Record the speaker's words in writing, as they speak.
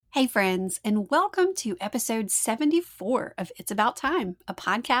Hey, friends, and welcome to episode 74 of It's About Time, a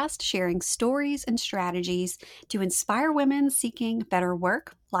podcast sharing stories and strategies to inspire women seeking better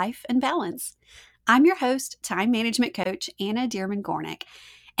work, life, and balance. I'm your host, time management coach Anna Dearmon Gornick.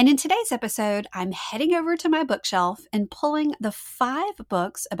 And in today's episode, I'm heading over to my bookshelf and pulling the 5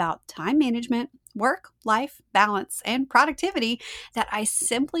 books about time management, work, life, balance, and productivity that I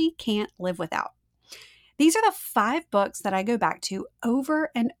simply can't live without. These are the 5 books that I go back to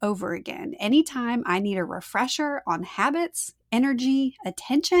over and over again anytime I need a refresher on habits, energy,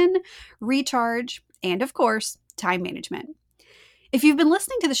 attention, recharge, and of course, time management. If you've been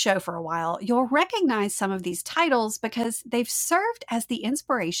listening to the show for a while, you'll recognize some of these titles because they've served as the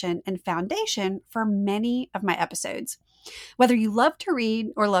inspiration and foundation for many of my episodes. Whether you love to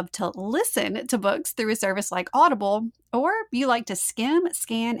read or love to listen to books through a service like Audible, or you like to skim,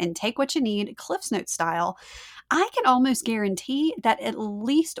 scan, and take what you need, Cliff's Notes style, I can almost guarantee that at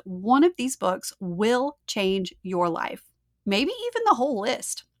least one of these books will change your life, maybe even the whole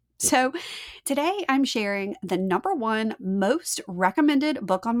list. So today I'm sharing the number 1 most recommended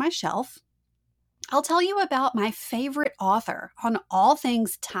book on my shelf. I'll tell you about my favorite author on all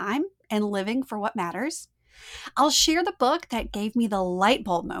things time and living for what matters. I'll share the book that gave me the light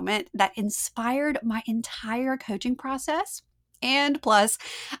bulb moment that inspired my entire coaching process. And plus,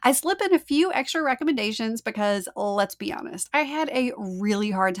 I slip in a few extra recommendations because, let's be honest, I had a really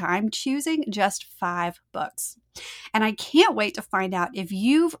hard time choosing just 5 books. And I can't wait to find out if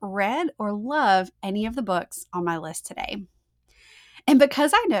you've read or love any of the books on my list today. And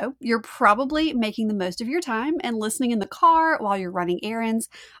because I know you're probably making the most of your time and listening in the car while you're running errands,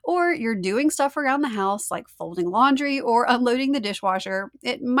 or you're doing stuff around the house like folding laundry or unloading the dishwasher,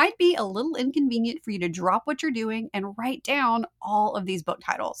 it might be a little inconvenient for you to drop what you're doing and write down all of these book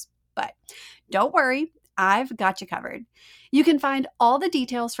titles. But don't worry, I've got you covered. You can find all the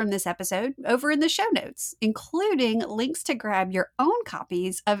details from this episode over in the show notes, including links to grab your own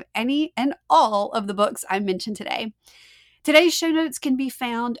copies of any and all of the books I mentioned today. Today's show notes can be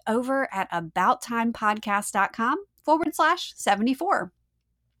found over at abouttimepodcast.com/74.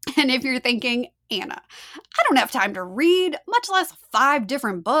 And if you're thinking, Anna, I don't have time to read, much less 5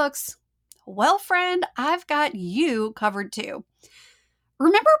 different books. Well, friend, I've got you covered too.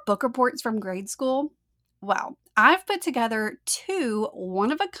 Remember book reports from grade school? Well, I've put together 2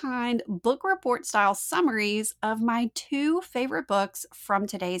 one-of-a-kind book report style summaries of my 2 favorite books from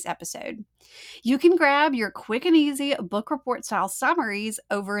today's episode. You can grab your quick and easy book report style summaries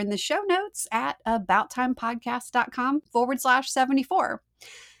over in the show notes at abouttimepodcast.com/74.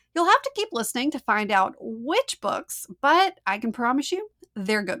 You'll have to keep listening to find out which books, but I can promise you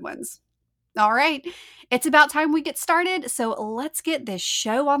they're good ones. All right, it's about time we get started, so let's get this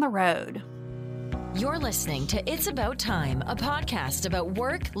show on the road. You're listening to It's About Time, a podcast about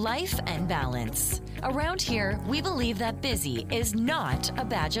work, life, and balance. Around here, we believe that busy is not a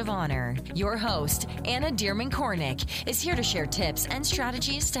badge of honor. Your host, Anna Dearmon Gornick, is here to share tips and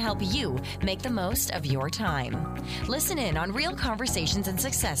strategies to help you make the most of your time. Listen in on real conversations and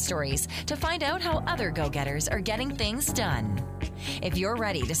success stories to find out how other go-getters are getting things done. If you're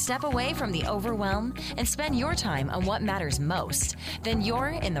ready to step away from the overwhelm and spend your time on what matters most, then you're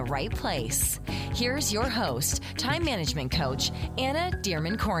in the right place. Here's your host, time management coach, Anna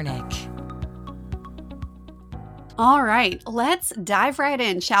Dearmon Gornick. All right, let's dive right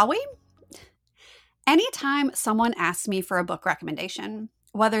in, shall we? Anytime someone asks me for a book recommendation,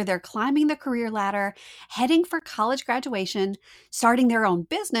 whether they're climbing the career ladder, heading for college graduation, starting their own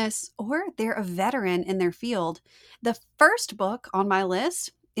business, or they're a veteran in their field, the first book on my list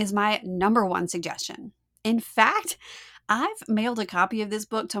is my number 1 suggestion. In fact, I've mailed a copy of this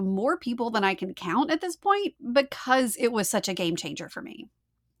book to more people than I can count at this point because it was such a game changer for me.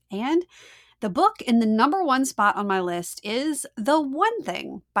 And the book in the number 1 spot on my list is The One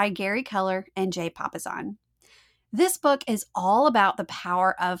Thing by Gary Keller and Jay Papasan. This book is all about the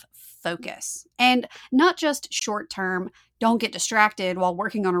power of focus, and not just short-term, don't get distracted while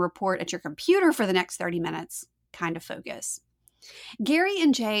working on a report at your computer for the next 30 minutes kind of focus. Gary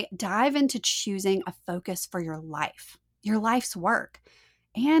and Jay dive into choosing a focus for your life, your life's work,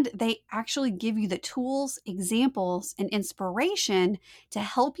 and they actually give you the tools, examples, and inspiration to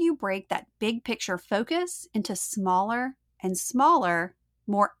help you break that big picture focus into smaller and smaller,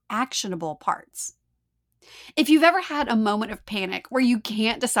 more actionable parts. If you've ever had a moment of panic where you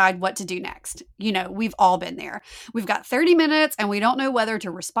can't decide what to do next, we've all been there. We've got 30 minutes and we don't know whether to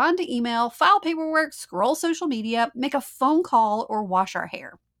respond to email, file paperwork, scroll social media, make a phone call, or wash our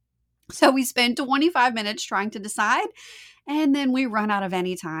hair. So we spend 25 minutes trying to decide, and then we run out of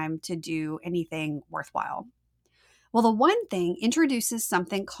any time to do anything worthwhile. Well, the one thing introduces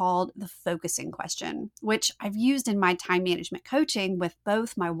something called the focusing question, which I've used in my time management coaching with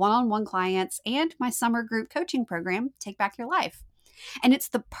both my one-on-one clients and my summer group coaching program, Take Back Your Life. And it's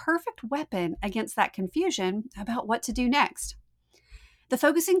the perfect weapon against that confusion about what to do next. The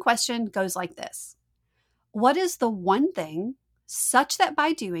focusing question goes like this: what is the one thing such that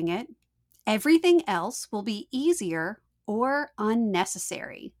by doing it, everything else will be easier or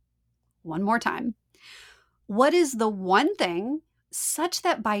unnecessary? One more time. What is the one thing such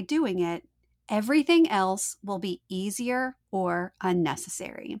that by doing it, everything else will be easier or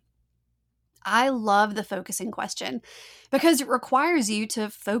unnecessary? I love the focusing question because it requires you to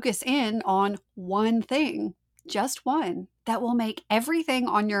focus in on one thing, just one, that will make everything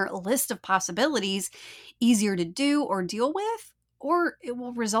on your list of possibilities easier to do or deal with, or it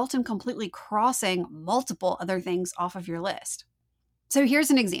will result in completely crossing multiple other things off of your list. So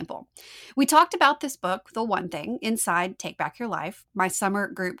here's an example. We talked about this book, The One Thing, inside Take Back Your Life, my summer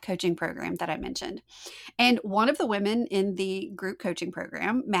group coaching program that I mentioned. And one of the women in the group coaching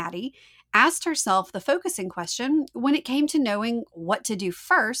program, Maddie, asked herself the focusing question when it came to knowing what to do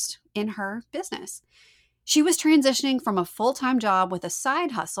first in her business. She was transitioning from a full-time job with a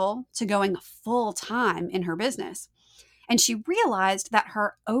side hustle to going full-time in her business. And she realized that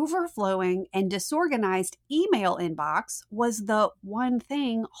her overflowing and disorganized email inbox was the one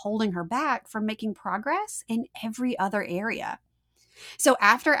thing holding her back from making progress in every other area. So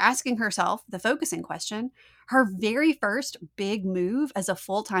after asking herself the focusing question, her very first big move as a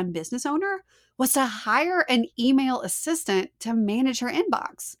full-time business owner was to hire an email assistant to manage her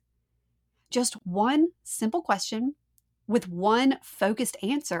inbox. Just one simple question with one focused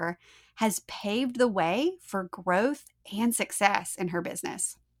answer has paved the way for growth and success in her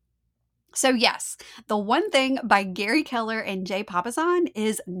business. So yes, The One Thing by Gary Keller and Jay Papasan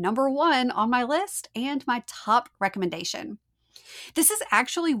is number one on my list and my top recommendation. This is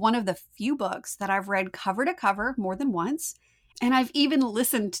actually one of the few books that I've read cover to cover more than once, and I've even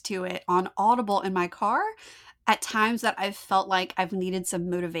listened to it on Audible in my car at times that I've felt like I've needed some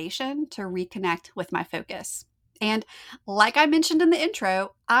motivation to reconnect with my focus. And like I mentioned in the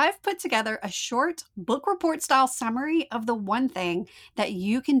intro, I've put together a short book report style summary of The One Thing that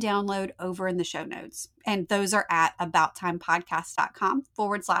you can download over in the show notes. And those are at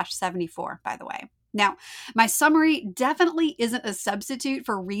abouttimepodcast.com/74, by the way. Now, my summary definitely isn't a substitute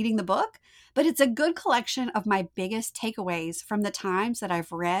for reading the book, but it's a good collection of my biggest takeaways from the times that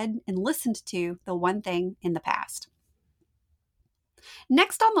I've read and listened to The One Thing in the past.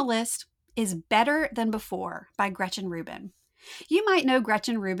 Next on the list is Better Than Before by Gretchen Rubin. You might know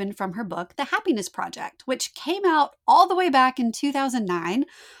Gretchen Rubin from her book, The Happiness Project, which came out all the way back in 2009,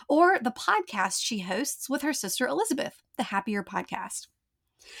 or the podcast she hosts with her sister Elizabeth, The Happier Podcast.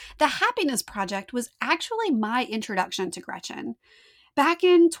 The Happiness Project was actually my introduction to Gretchen. Back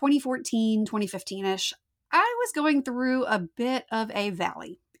in 2014, 2015-ish, I was going through a bit of a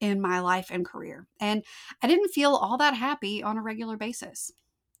valley in my life and career, and I didn't feel all that happy on a regular basis.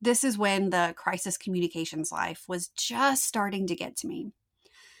 This is when the crisis communications life was just starting to get to me.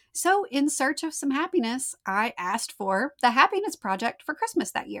 So in search of some happiness, I asked for The Happiness Project for Christmas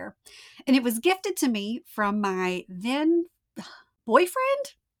that year, and it was gifted to me from my then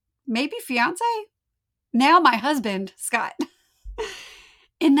boyfriend, maybe fiance, now my husband, Scott.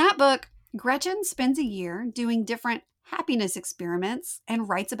 In that book, Gretchen spends a year doing different happiness experiments and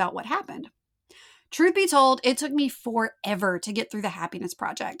writes about what happened. Truth be told, it took me forever to get through The Happiness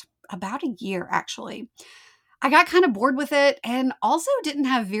Project, about a year actually. I got kind of bored with it and also didn't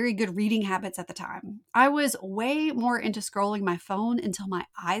have very good reading habits at the time. I was way more into scrolling my phone until my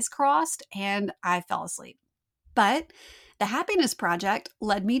eyes crossed and I fell asleep. But The Happiness Project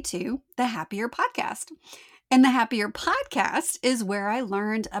led me to the Happier Podcast. And the Happier Podcast is where I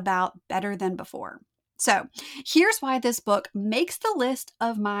learned about Better Than Before. So here's why this book makes the list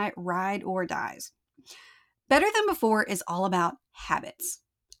of my ride or dies. Better Than Before is all about habits.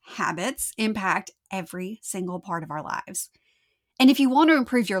 Habits impact every single part of our lives. And if you want to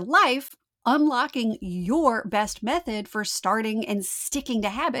improve your life, unlocking your best method for starting and sticking to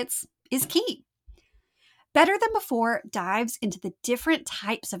habits is key. Better Than Before dives into the different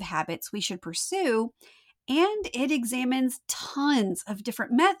types of habits we should pursue, and it examines tons of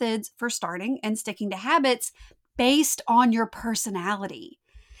different methods for starting and sticking to habits based on your personality.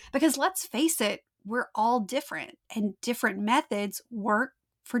 Because let's face it, we're all different, and different methods work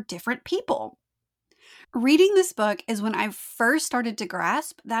for different people. Reading this book is when I first started to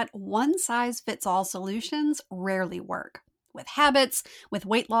grasp that one-size-fits-all solutions rarely work. With habits, with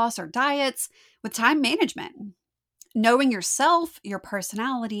weight loss or diets, with time management. Knowing yourself, your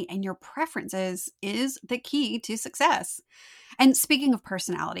personality, and your preferences is the key to success. And speaking of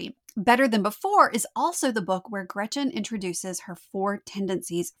personality, Better Than Before is also the book where Gretchen introduces her 4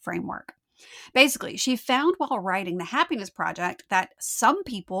 tendencies framework. Basically, she found while writing The Happiness Project that some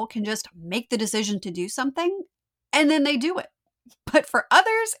people can just make the decision to do something and then they do it. But for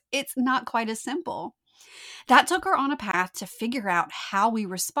others, it's not quite as simple. That took her on a path to figure out how we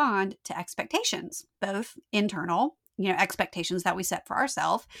respond to expectations, both internal, expectations that we set for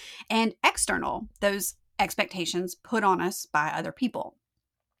ourselves, and external, those expectations put on us by other people.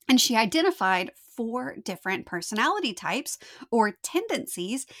 And she identified 4 different personality types or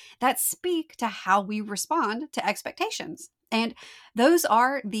tendencies that speak to how we respond to expectations. And those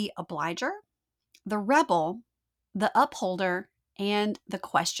are the obliger, the rebel, the upholder, and the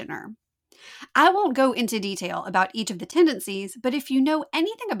questioner. I won't go into detail about each of the tendencies, but if you know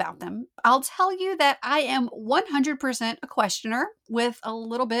anything about them, I'll tell you that I am 100% a questioner with a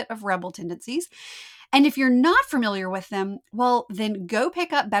little bit of rebel tendencies. And if you're not familiar with them, well, then go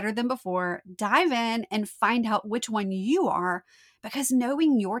pick up Better Than Before, dive in, and find out which one you are, because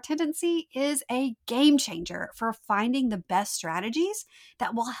knowing your tendency is a game changer for finding the best strategies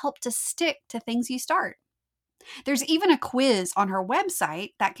that will help to stick to things you start. There's even a quiz on her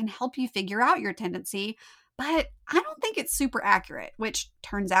website that can help you figure out your tendency, but I don't think it's super accurate, which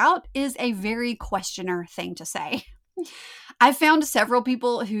turns out is a very questioner thing to say. I've found several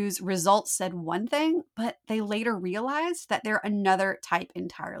people whose results said one thing, but they later realized that they're another type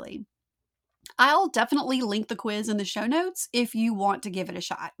entirely. I'll definitely link the quiz in the show notes if you want to give it a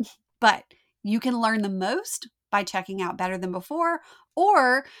shot. But you can learn the most by checking out Better Than Before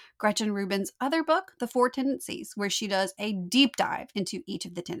or Gretchen Rubin's other book, The 4 Tendencies, where she does a deep dive into each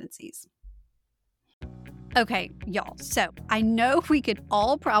of the tendencies. Okay, y'all, so I know we could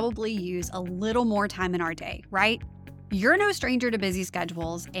all probably use a little more time in our day, right? You're no stranger to busy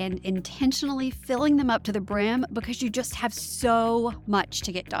schedules and intentionally filling them up to the brim because you just have so much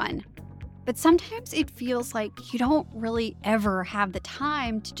to get done. But sometimes it feels like you don't really ever have the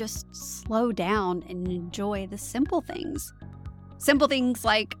time to just slow down and enjoy the simple things. Simple things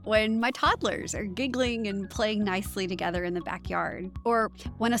like when my toddlers are giggling and playing nicely together in the backyard, or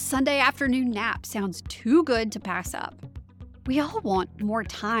when a Sunday afternoon nap sounds too good to pass up. We all want more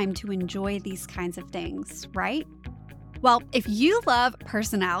time to enjoy these kinds of things, right? Well, if you love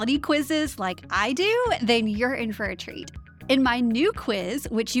personality quizzes like I do, then you're in for a treat. In my new quiz,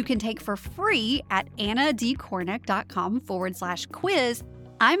 which you can take for free at annadkornick.com/quiz,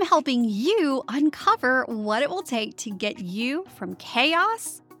 I'm helping you uncover what it will take to get you from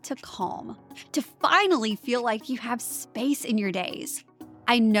chaos to calm, to finally feel like you have space in your days.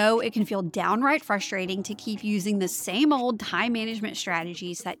 I know it can feel downright frustrating to keep using the same old time management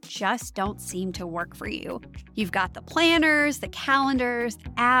strategies that just don't seem to work for you. You've got the planners, the calendars,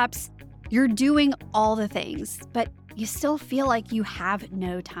 the apps. You're doing all the things, but you still feel like you have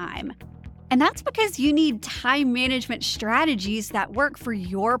no time. And that's because you need time management strategies that work for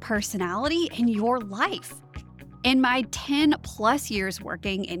your personality and your life. In my 10 plus years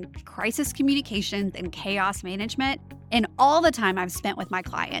working in crisis communications and chaos management, and all the time I've spent with my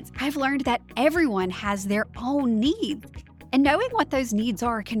clients, I've learned that everyone has their own needs. And knowing what those needs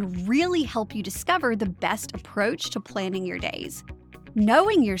are can really help you discover the best approach to planning your days.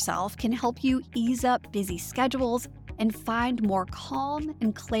 Knowing yourself can help you ease up busy schedules and find more calm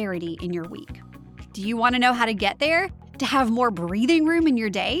and clarity in your week. Do you want to know how to get there? To have more breathing room in your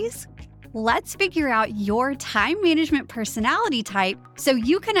days? Let's figure out your time management personality type so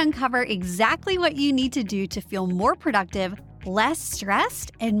you can uncover exactly what you need to do to feel more productive, less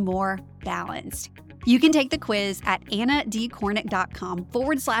stressed, and more balanced. You can take the quiz at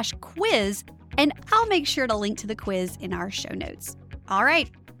annadkornick.com/quiz, and I'll make sure to link to the quiz in our show notes. All right,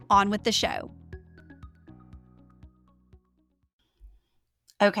 on with the show.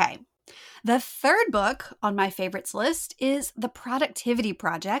 Okay. The third book on my favorites list is The Productivity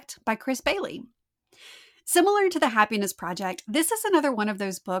Project by Chris Bailey. Similar to The Happiness Project, this is another one of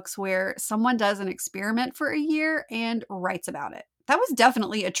those books where someone does an experiment for a year and writes about it. That was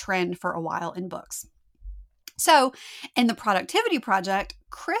definitely a trend for a while in books. So, in The Productivity Project,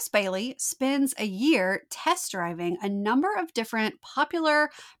 Chris Bailey spends a year test driving a number of different popular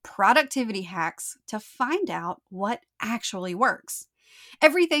productivity hacks to find out what actually works.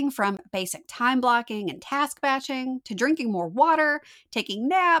 Everything from basic time blocking and task batching to drinking more water, taking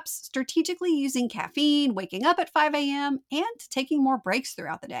naps, strategically using caffeine, waking up at 5 a.m., and taking more breaks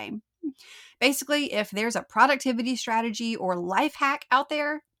throughout the day. Basically, if there's a productivity strategy or life hack out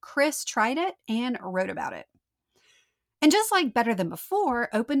there, Chris tried it and wrote about it. And just like Better Than Before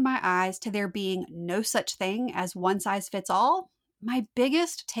opened my eyes to there being no such thing as one size fits all, my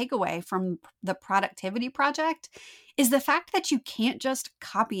biggest takeaway from the productivity project is the fact that you can't just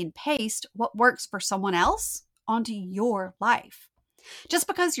copy and paste what works for someone else onto your life. Just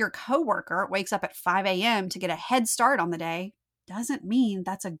because your coworker wakes up at 5 a.m. to get a head start on the day doesn't mean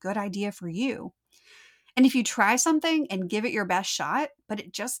that's a good idea for you. And if you try something and give it your best shot, but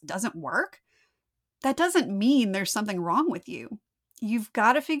it just doesn't work, that doesn't mean there's something wrong with you. You've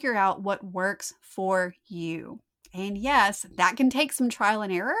got to figure out what works for you. And yes, that can take some trial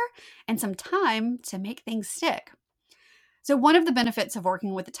and error and some time to make things stick. So, one of the benefits of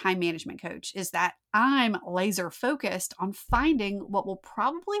working with a time management coach is that I'm laser focused on finding what will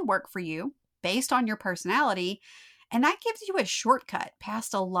probably work for you based on your personality. And that gives you a shortcut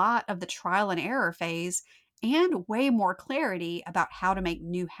past a lot of the trial and error phase and way more clarity about how to make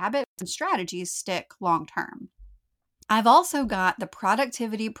new habits and strategies stick long term. I've also got the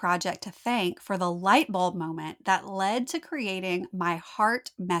productivity project to thank for the light bulb moment that led to creating my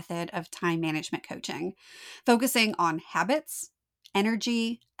heart method of time management coaching, focusing on habits,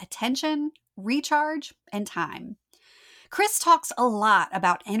 energy, attention, recharge, and time. Chris talks a lot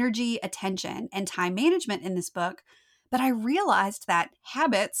about energy, attention, and time management in this book, but I realized that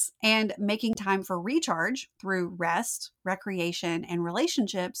habits and making time for recharge through rest, recreation, and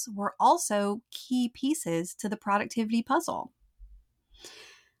relationships were also key pieces to the productivity puzzle.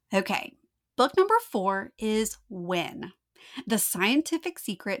 Okay, book number 4 is When: The Scientific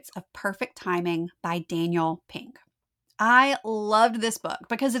Secrets of Perfect Timing by Daniel Pink. I loved this book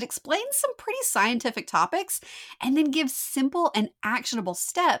because it explains some pretty scientific topics and then gives simple and actionable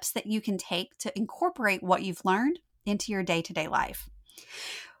steps that you can take to incorporate what you've learned into your day-to-day life.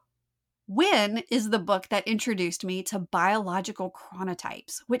 When is the book that introduced me to biological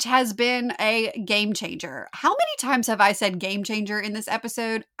chronotypes, which has been a game changer. How many times have I said game changer in this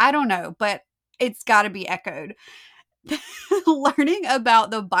episode? I don't know, but it's got to be echoed. Learning about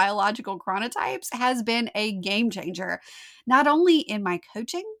the biological chronotypes has been a game changer, not only in my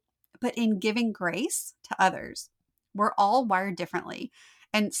coaching, but in giving grace to others. We're all wired differently,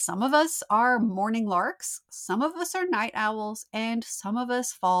 and some of us are morning larks, some of us are night owls, and some of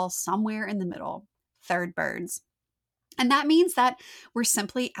us fall somewhere in the middle, third birds. And that means that we're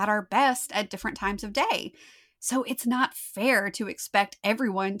simply at our best at different times of day. So it's not fair to expect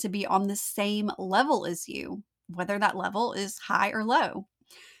everyone to be on the same level as you, whether that level is high or low.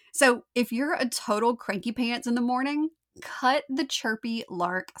 So if you're a total cranky pants in the morning, cut the chirpy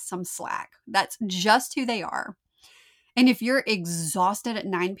lark some slack. That's just who they are. And if you're exhausted at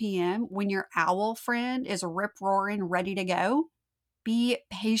 9 p.m. when your owl friend is rip-roaring ready to go, be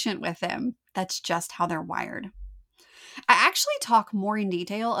patient with them. That's just how they're wired. I actually talk more in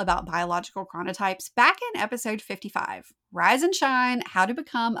detail about biological chronotypes back in episode 55, Rise and Shine: How to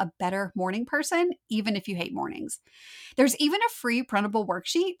Become a Better Morning Person, Even If You Hate Mornings. There's even a free printable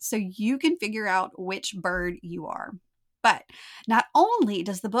worksheet so you can figure out which bird you are. But not only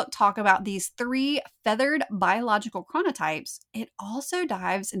does the book talk about these 3 feathered biological chronotypes, it also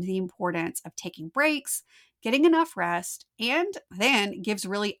dives into the importance of taking breaks, getting enough rest, and then gives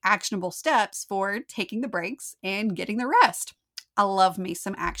really actionable steps for taking the breaks and getting the rest. I love me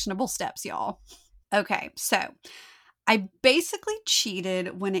some actionable steps, y'all. Okay, so I basically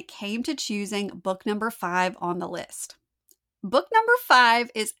cheated when it came to choosing book number 5 on the list. Book number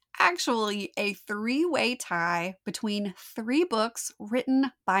 5 is actually a 3-way tie between 3 books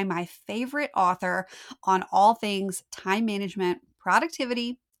written by my favorite author on all things time management,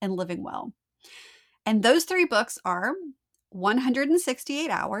 productivity, and living well. And those 3 books are 168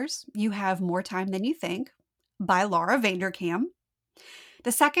 Hours, You Have More Time Than You Think, by Laura Vanderkam.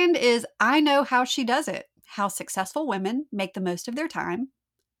 The second is I Know How She Does It: How Successful Women Make the Most of Their Time,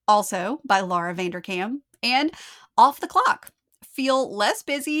 also by Laura Vanderkam. And Off the Clock: Feel Less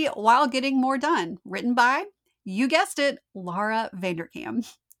Busy While Getting More Done, written by, you guessed it, Laura Vanderkam.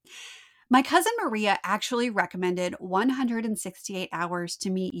 My cousin Maria actually recommended 168 Hours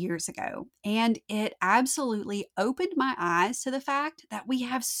to me years ago, and it absolutely opened my eyes to the fact that we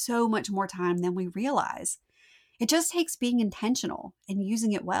have so much more time than we realize. It just takes being intentional and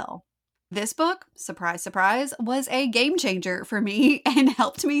using it well. This book, surprise, surprise, was a game changer for me and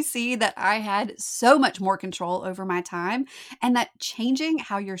helped me see that I had so much more control over my time, and that changing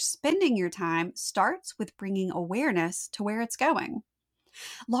how you're spending your time starts with bringing awareness to where it's going.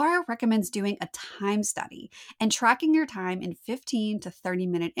 Laura recommends doing a time study and tracking your time in 15 to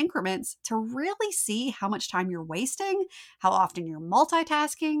 30-minute increments to really see how much time you're wasting, how often you're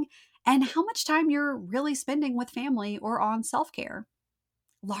multitasking, and how much time you're really spending with family or on self-care.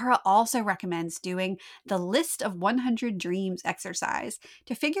 Laura also recommends doing the List of 100 Dreams exercise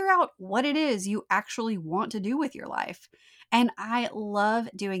to figure out what it is you actually want to do with your life. And I love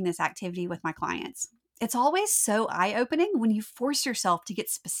doing this activity with my clients. It's always so eye-opening when you force yourself to get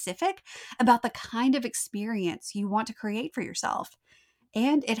specific about the kind of experience you want to create for yourself.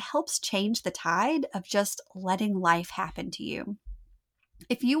 And it helps change the tide of just letting life happen to you.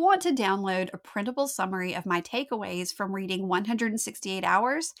 If you want to download a printable summary of my takeaways from reading 168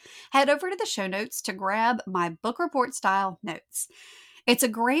 Hours, head over to the show notes to grab my book report style notes. It's a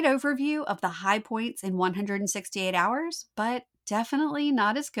great overview of the high points in 168 Hours, but definitely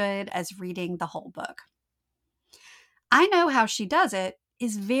not as good as reading the whole book. I Know How She Does It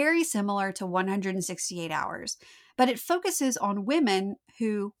is very similar to 168 Hours, but it focuses on women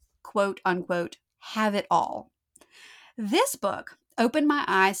who, quote unquote, have it all. This book opened my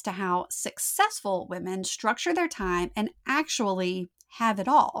eyes to how successful women structure their time and actually have it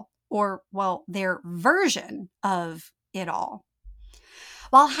all, or, well, their version of it all.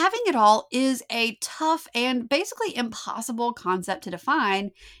 While having it all is a tough and basically impossible concept to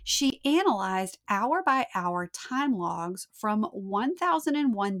define, she analyzed hour by hour time logs from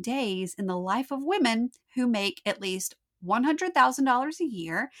 1001 days in the life of women who make at least $100,000 a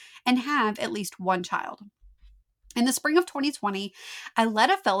year and have at least one child. In the spring of 2020, I led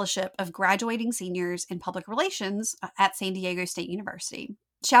a fellowship of graduating seniors in public relations at San Diego State University.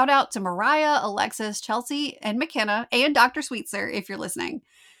 Shout out to Mariah, Alexis, Chelsea, and McKenna, and Dr. Sweetser if you're listening.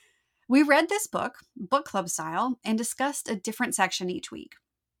 We read this book, book club style, and discussed a different section each week.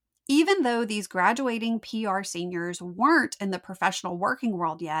 Even though these graduating PR seniors weren't in the professional working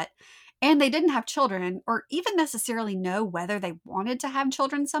world yet, and they didn't have children or even necessarily know whether they wanted to have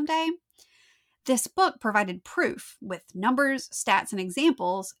children someday, this book provided proof with numbers, stats, and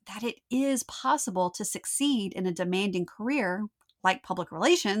examples that it is possible to succeed in a demanding career like public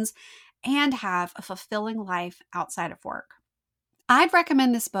relations and have a fulfilling life outside of work. I'd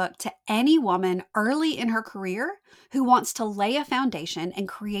recommend this book to any woman early in her career who wants to lay a foundation and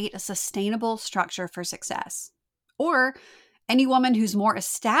create a sustainable structure for success. Or any woman who's more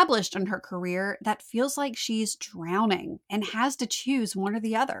established in her career that feels like she's drowning and has to choose one or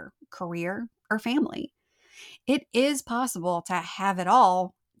the other, career or family. It is possible to have it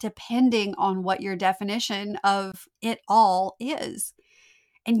all depending on what your definition of it all is.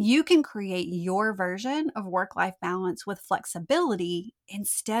 And you can create your version of work-life balance with flexibility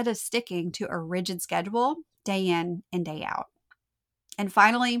instead of sticking to a rigid schedule day in and day out. And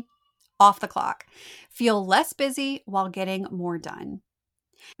finally, off the clock. Feel less busy while getting more done.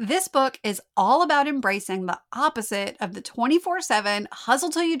 This book is all about embracing the opposite of the 24/7 hustle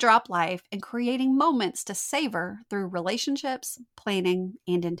till you drop life and creating moments to savor through relationships, planning,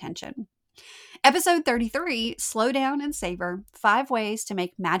 and intention. Episode 33, Slow Down and Savor, 5 Ways to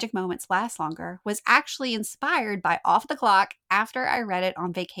Make Magic Moments Last Longer, was actually inspired by Off the Clock after I read it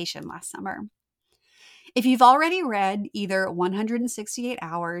on vacation last summer. If you've already read either 168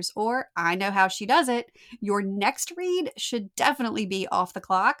 Hours or I Know How She Does It, your next read should definitely be Off the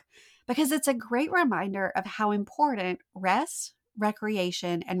Clock because it's a great reminder of how important rest,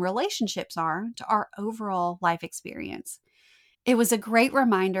 recreation, and relationships are to our overall life experience. It was a great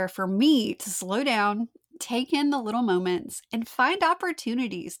reminder for me to slow down, take in the little moments, and find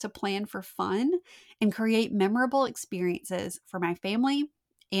opportunities to plan for fun and create memorable experiences for my family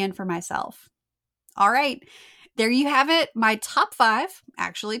and for myself. All right, there you have it. My top 5,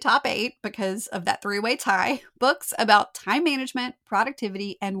 actually top 8 because of that 3-way tie, books about time management,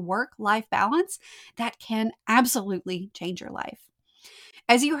 productivity, and work-life balance that can absolutely change your life.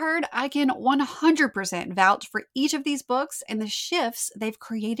 As you heard, I can 100% vouch for each of these books and the shifts they've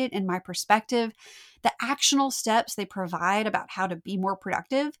created in my perspective, the actionable steps they provide about how to be more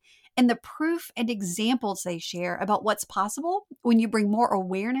productive, and the proof and examples they share about what's possible when you bring more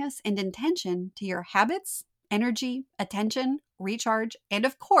awareness and intention to your habits, energy, attention, recharge, and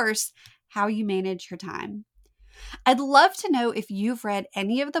of course, how you manage your time. I'd love to know if you've read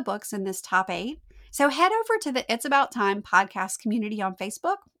any of the books in this top 8. So head over to the It's About Time podcast community on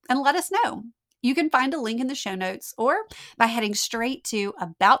Facebook and let us know. You can find a link in the show notes or by heading straight to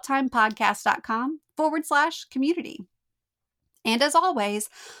abouttimepodcast.com/community. And as always,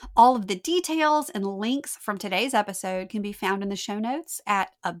 all of the details and links from today's episode can be found in the show notes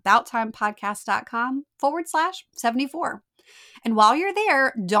at abouttimepodcast.com/74. And while you're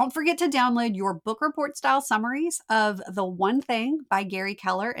there, don't forget to download your book report style summaries of The One Thing by Gary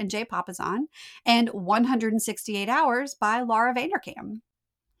Keller and Jay Papasan and 168 Hours by Laura Vanderkam.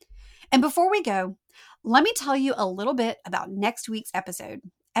 And before we go, let me tell you a little bit about next week's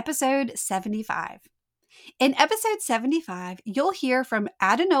episode, episode 75. In episode 75, you'll hear from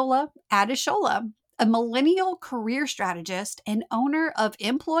Adenola Adeshola, a millennial career strategist and owner of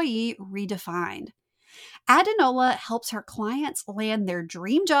Employee Redefined. Adenola helps her clients land their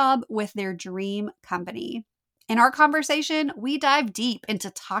dream job with their dream company. In our conversation, we dive deep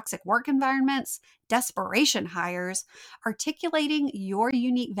into toxic work environments, desperation hires, articulating your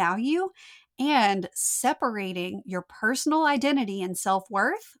unique value, and separating your personal identity and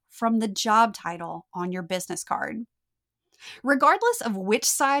self-worth from the job title on your business card. Regardless of which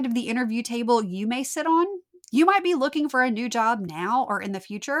side of the interview table you may sit on, you might be looking for a new job now or in the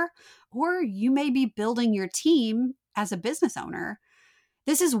future, or you may be building your team as a business owner.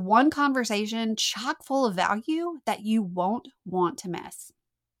 This is one conversation chock full of value that you won't want to miss.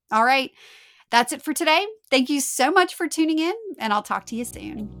 All right, that's it for today. Thank you so much for tuning in, and I'll talk to you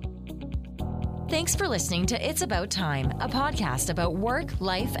soon. Thanks for listening to It's About Time, a podcast about work,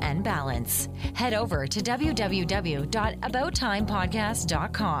 life, and balance. Head over to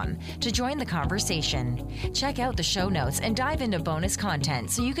www.abouttimepodcast.com to join the conversation. Check out the show notes and dive into bonus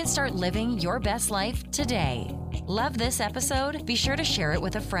content so you can start living your best life today. Love this episode? Be sure to share it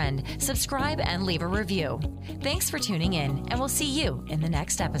with a friend, subscribe, and leave a review. Thanks for tuning in, and we'll see you in the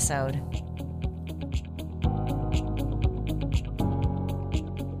next episode.